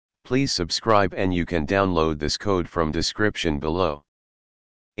Please subscribe and you can download this code from description below.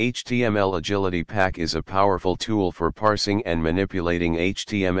 HTML Agility Pack is a powerful tool for parsing and manipulating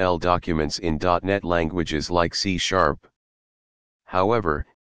HTML documents in .NET languages like C#. However,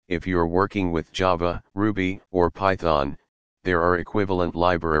 if you're working with Java, Ruby, or Python, there are equivalent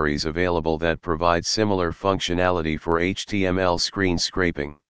libraries available that provide similar functionality for HTML screen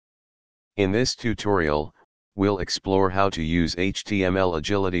scraping. In this tutorial, we'll explore how to use HTML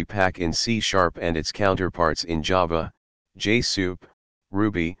Agility Pack in C# and its counterparts in Java, JSoup,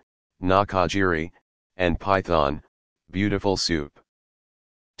 Ruby, Nokogiri, and Python, Beautiful Soup.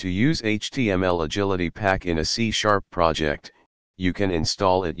 To use HTML Agility Pack in a C# project, you can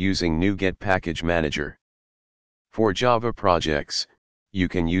install it using NuGet Package Manager. For Java projects, you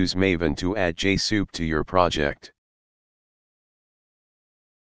can use Maven to add JSoup to your project.